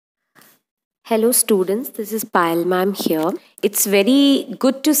Hello students, this is Payal ma'am here. It's very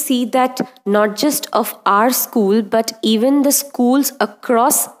good to see that not just of our school but even the schools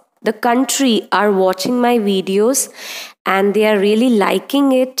across the country are watching my videos and they are really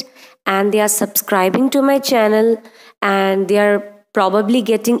liking it and they are subscribing to my channel and they are probably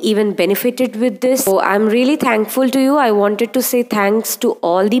getting even benefited with this. So I'm really thankful to you. I wanted to say thanks to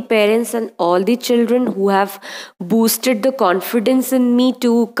all the parents and all the children who have boosted the confidence in me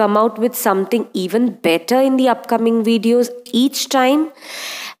to come out with something even better in the upcoming videos each time.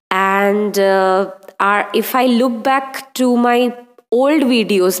 And if I look back to my old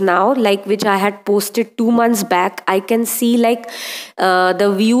videos now, like which I had posted 2 months back, I can see like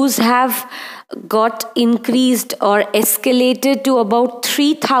the views have got increased or escalated to about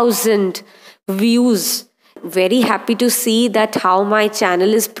 3000 views. Very happy to see that how my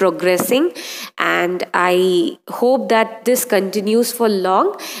channel is progressing, and I hope that this continues for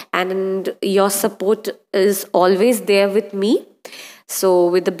long and your support is always there with me. So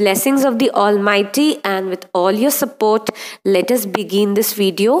with the blessings of the Almighty and with all your support, let us begin this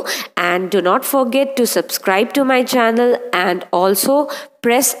video, and do not forget to subscribe to my channel and also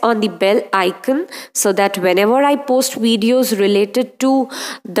press on the bell icon so that whenever I post videos related to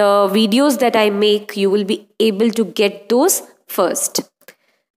the videos that I make, you will be able to get those first.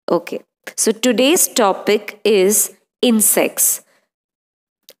 Okay, so today's topic is insects,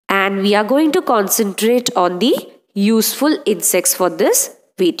 and we are going to concentrate on the useful insects for this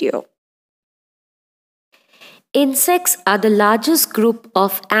video. Insects are the largest group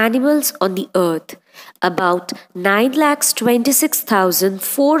of animals on the earth. About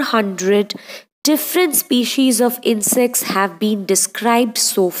 9,26,400 different species of insects have been described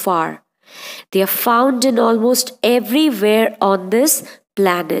so far. They are found in almost everywhere on this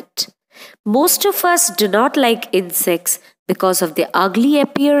planet. Most of us do not like insects because of their ugly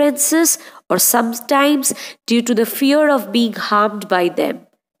appearances or sometimes due to the fear of being harmed by them.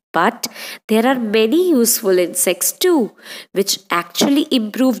 But there are many useful insects too, which actually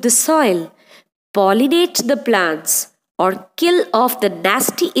improve the soil, pollinate the plants, or kill off the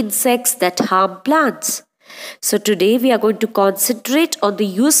nasty insects that harm plants. So today we are going to concentrate on the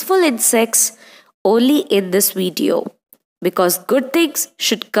useful insects only in this video, because good things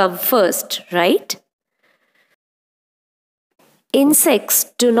should come first, right?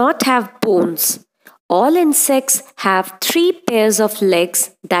 Insects do not have bones. All insects have 3 pairs of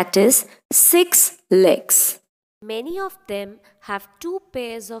legs, that is 6 legs. Many of them have 2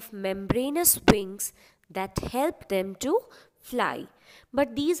 pairs of membranous wings that help them to fly.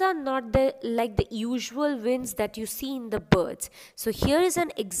 But these are not like the usual wings that you see in the birds. So here is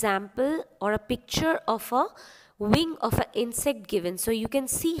an example or a picture of a wing of an insect given. So you can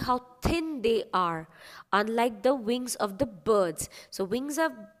see how thin they are, unlike the wings of the birds. So wings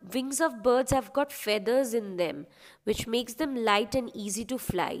of birds have got feathers in them, which makes them light and easy to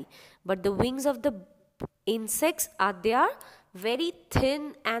fly. But the wings of the insects they are very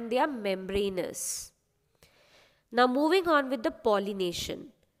thin and they are membranous. Now moving on with the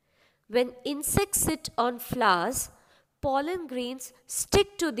pollination. When insects sit on flowers, pollen grains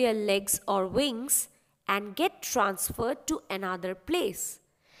stick to their legs or wings and get transferred to another place.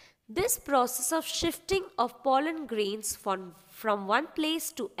 This process of shifting of pollen grains from one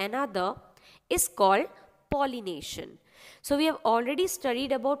place to another is called pollination. So we have already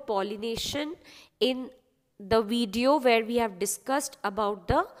studied about pollination in the video where we have discussed about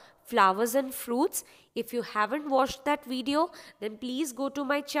the flowers and fruits. If you haven't watched that video, then please go to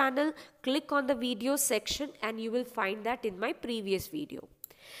my channel, click on the video section, and you will find that in my previous video.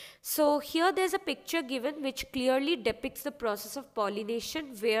 So here there's a picture given which clearly depicts the process of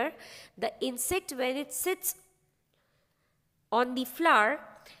pollination, where the insect, when it sits on the flower,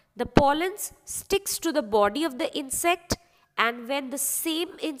 the pollen sticks to the body of the insect, and when the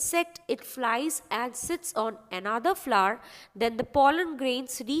same insect it flies and sits on another flower, then the pollen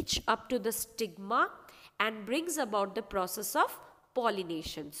grains reach up to the stigma and brings about the process of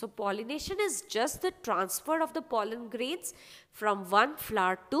pollination. So pollination is just the transfer of the pollen grains from one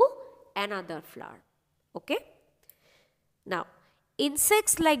flower to another flower. Okay. Now,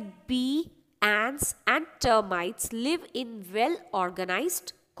 insects like bee, ants and termites live in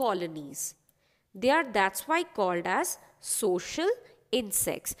well-organized colonies. That's why called as social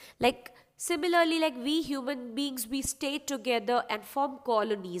insects. Like similarly, like we human beings, we stay together and form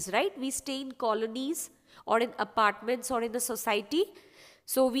colonies, right? We stay in colonies or in apartments or in a society.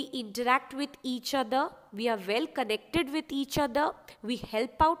 So we interact with each other, we are well connected with each other, we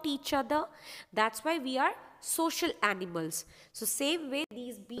help out each other. That's why we are social animals. So same way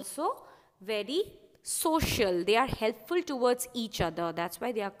these bees are also very social, they are helpful towards each other. That's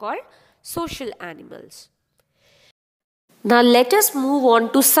why they are called social animals. Now let us move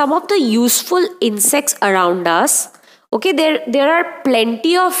on to some of the useful insects around us. Okay, there are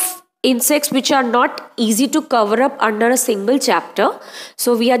plenty of insects which are not easy to cover up under a single chapter.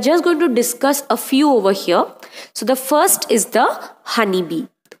 So we are just going to discuss a few over here. So the first is the honeybee.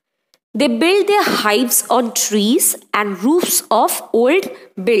 They build their hives on trees and roofs of old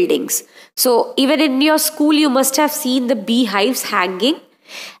buildings. So even in your school you must have seen the beehives hanging,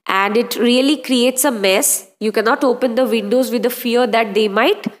 and it really creates a mess. You cannot open the windows with the fear that they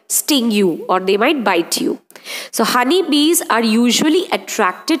might sting you or they might bite you. So honeybees are usually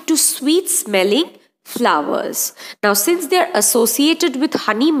attracted to sweet smelling flowers. Now since they are associated with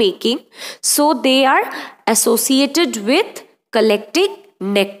honey making, so they are associated with collecting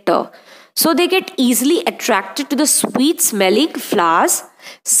nectar. So they get easily attracted to the sweet smelling flowers.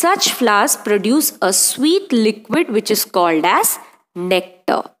 Such flowers produce a sweet liquid which is called as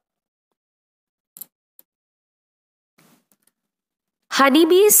nectar.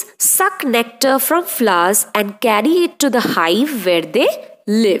 Honeybees suck nectar from flowers and carry it to the hive where they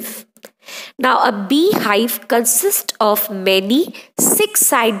live. Now a beehive consists of many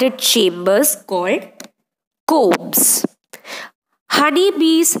six-sided chambers called combs.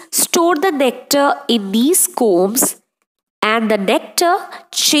 Honeybees store the nectar in these combs and the nectar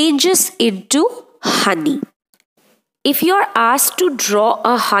changes into honey. If you are asked to draw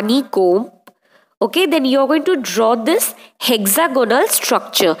a honeycomb, okay, then you are going to draw this hexagonal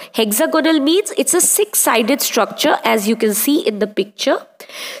structure. Hexagonal means it's a six-sided structure as you can see in the picture.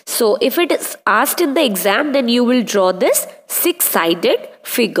 So if it is asked in the exam, then you will draw this six-sided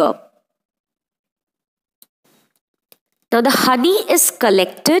figure. Now the honey is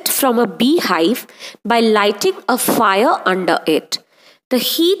collected from a beehive by lighting a fire under it. The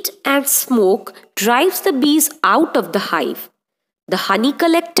heat and smoke drives the bees out of the hive. The honey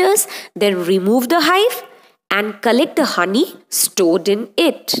collectors then remove the hive and collect the honey stored in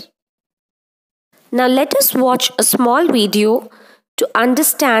it. Now let us watch a small video to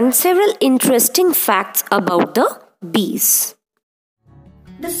understand several interesting facts about the bees.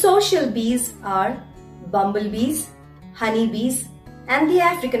 The social bees are bumblebees, honeybees, and the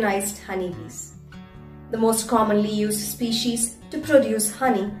Africanized honeybees, the most commonly used species to produce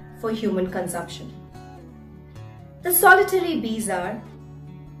honey for human consumption. The solitary bees are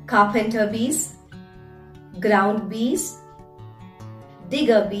carpenter bees, ground bees,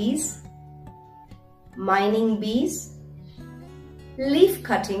 digger bees, mining bees, leaf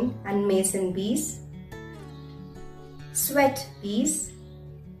cutting and mason bees, sweat bees,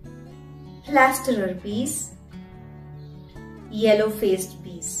 plasterer bees, yellow-faced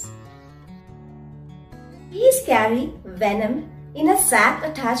bees. Bees carry venom in a sac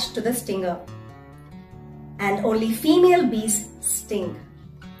attached to the stinger, and only female bees sting.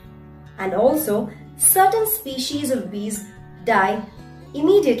 And also, certain species of bees die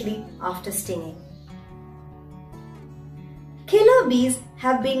immediately after stinging. Killer bees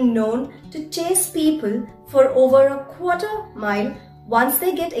have been known to chase people for over a quarter mile once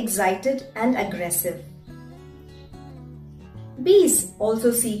they get excited and aggressive. Bees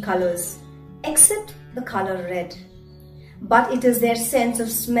also see colors, except the color red. But it is their sense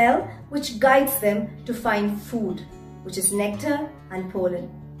of smell which guides them to find food, which is nectar and pollen.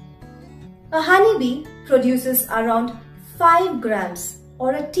 A honeybee produces around 5 grams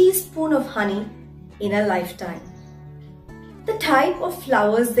or a teaspoon of honey in a lifetime. The type of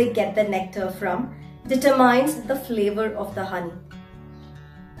flowers they get the nectar from determines the flavor of the honey.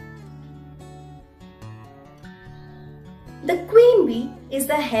 The queen bee is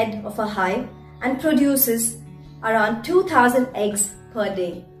the head of a hive and produces around 2,000 eggs per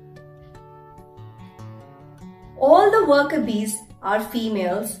day. All the worker bees are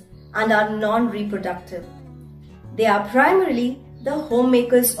females and are non-reproductive. They are primarily the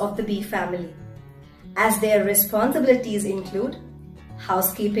homemakers of the bee family, as their responsibilities include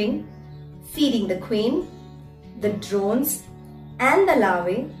housekeeping, feeding the queen, the drones and the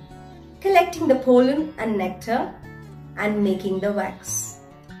larvae, collecting the pollen and nectar, and making the wax.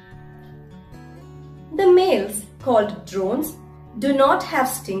 The males, called drones, do not have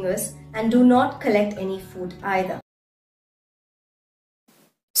stingers and do not collect any food either.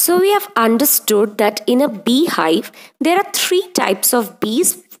 So we have understood that in a beehive, there are 3 types of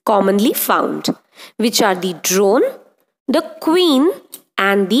bees commonly found, which are the drone, the queen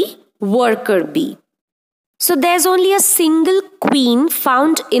and the worker bee. So there's only a single queen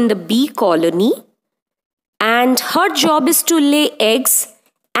found in the bee colony, and her job is to lay eggs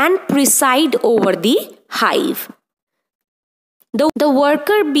and preside over the hive. The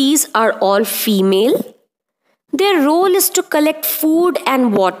worker bees are all female. Their role is to collect food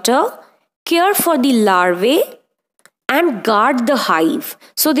and water care for the larvae and guard the hive.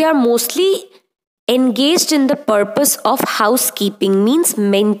 So they are mostly engaged in the purpose of housekeeping, means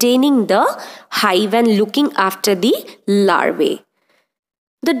maintaining the hive and looking after the larvae.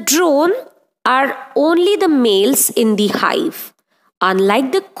 The drone are only the males in the hive.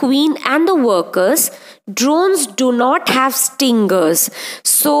 Unlike the queen and the workers, drones do not have stingers.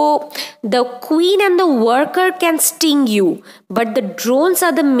 So the queen and the worker can sting you, but the drones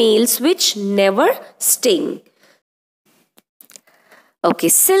are the males which never sting. Okay,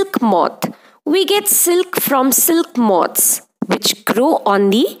 silk moth. We get silk from silk moths which grow on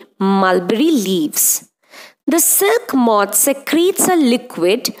the mulberry leaves. The silk moth secretes a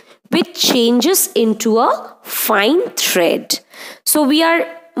liquid which changes into a fine thread. So we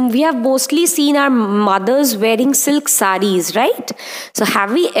have mostly seen our mothers wearing silk saris, right? So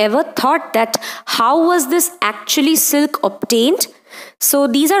have we ever thought that how was this actually silk obtained? So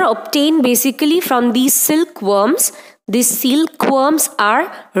these are obtained basically from these silkworms. These silkworms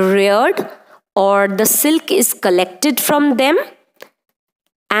are reared, or the silk is collected from them,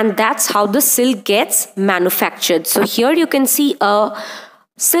 and that's how the silk gets manufactured. So here you can see a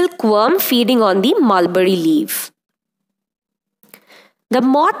silkworm feeding on the mulberry leaf. The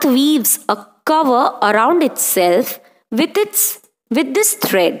moth weaves a cover around itself with this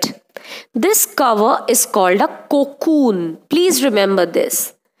thread. This cover is called a cocoon. Please remember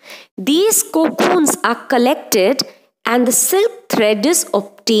this. These cocoons are collected and the silk thread is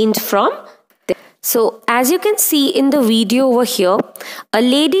obtained from them. So as you can see in the video over here, a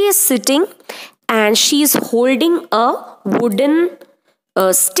lady is sitting and she is holding a wooden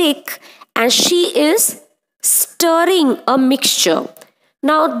stick and she is stirring a mixture.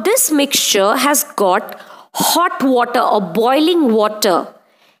 Now this mixture has got hot water or boiling water,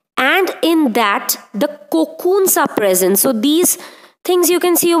 and in that the cocoons are present. So these things you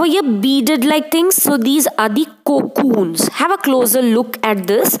can see over here, beaded like things. So these are the cocoons. Have a closer look at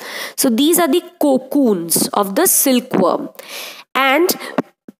this. So these are the cocoons of the silkworm. And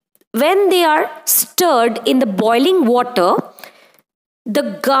when they are stirred in the boiling water,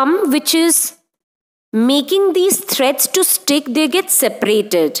 the gum which is making these threads to stick, they get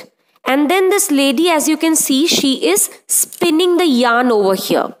separated. And then this lady, as you can see, she is spinning the yarn over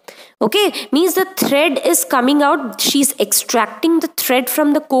here. Okay, means the thread is coming out. She's extracting the thread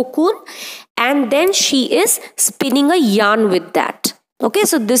from the cocoon and then she is spinning a yarn with that. Okay,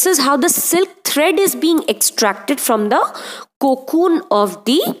 so this is how the silk thread is being extracted from the cocoon of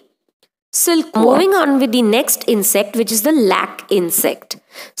the silkworm. Moving on with the next insect, which is the lac insect.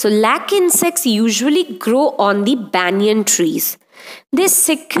 So lac insects usually grow on the banyan trees. They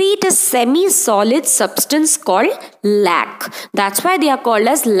secrete a semi-solid substance called lac. That's why they are called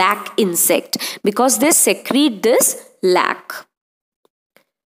as lac insect, because they secrete this lac.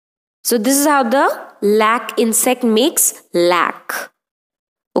 So this is how the lac insect makes lac.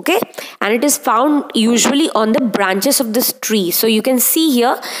 Okay, and it is found usually on the branches of this tree. So you can see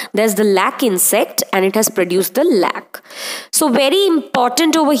here there's the lac insect and it has produced the lac. So very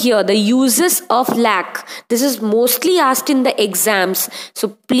important over here, the uses of lac. This is mostly asked in the exams.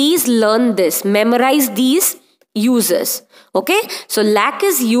 So please learn this, memorize these uses. Okay, so lac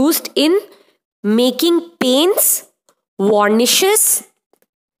is used in making paints, varnishes,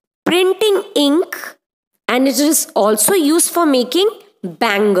 printing ink, and it is also used for making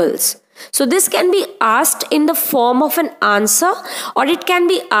bangles. So this can be asked in the form of an answer or it can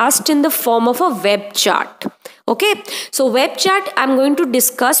be asked in the form of a web chart. Okay, so web chart I'm going to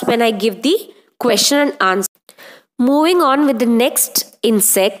discuss when I give the question and answer. Moving on with the next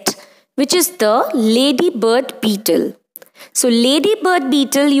insect, which is the ladybird beetle. So ladybird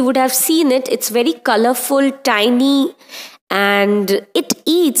beetle, you would have seen it. It's very colorful, tiny, and it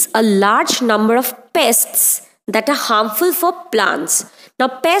eats a large number of pests that are harmful for plants. Now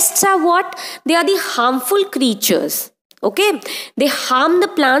pests are what? They are the harmful creatures. Okay, they harm the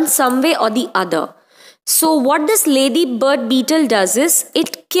plant some way or the other. So what this ladybird beetle does is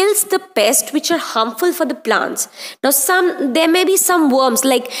it kills the pests which are harmful for the plants. Now there may be some worms,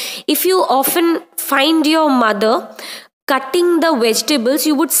 like if you often find your mother cutting the vegetables,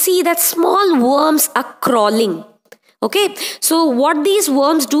 you would see that small worms are crawling. Okay, so what these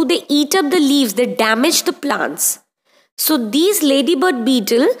worms do, they eat up the leaves, they damage the plants. So these ladybird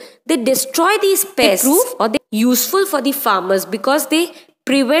beetle, they destroy these pests, or they're useful for the farmers because they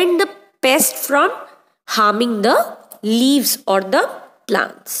prevent the pest from harming the leaves or the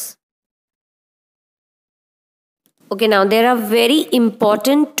plants. Okay, now there are very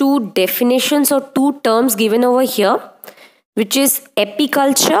important two definitions or two terms given over here, which is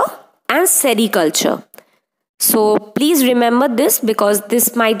apiculture and sericulture. So please remember this, because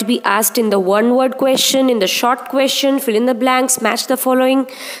this might be asked in the one word question, in the short question, fill in the blanks, match the following.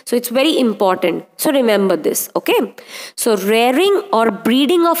 So it's very important. So remember this, okay? So rearing or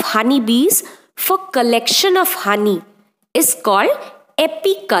breeding of honeybees for collection of honey is called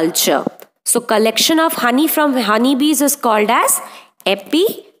apiculture. So collection of honey from honeybees is called as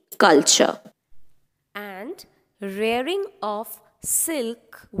apiculture. And rearing of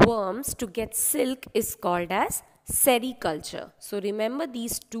silkworms to get silk is called as sericulture. So remember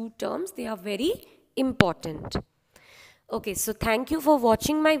these two terms, they are very important. Okay, so thank you for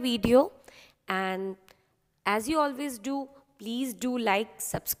watching my video, and as you always do, please do like,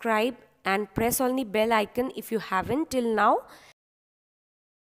 subscribe and press on the bell icon if you haven't till now,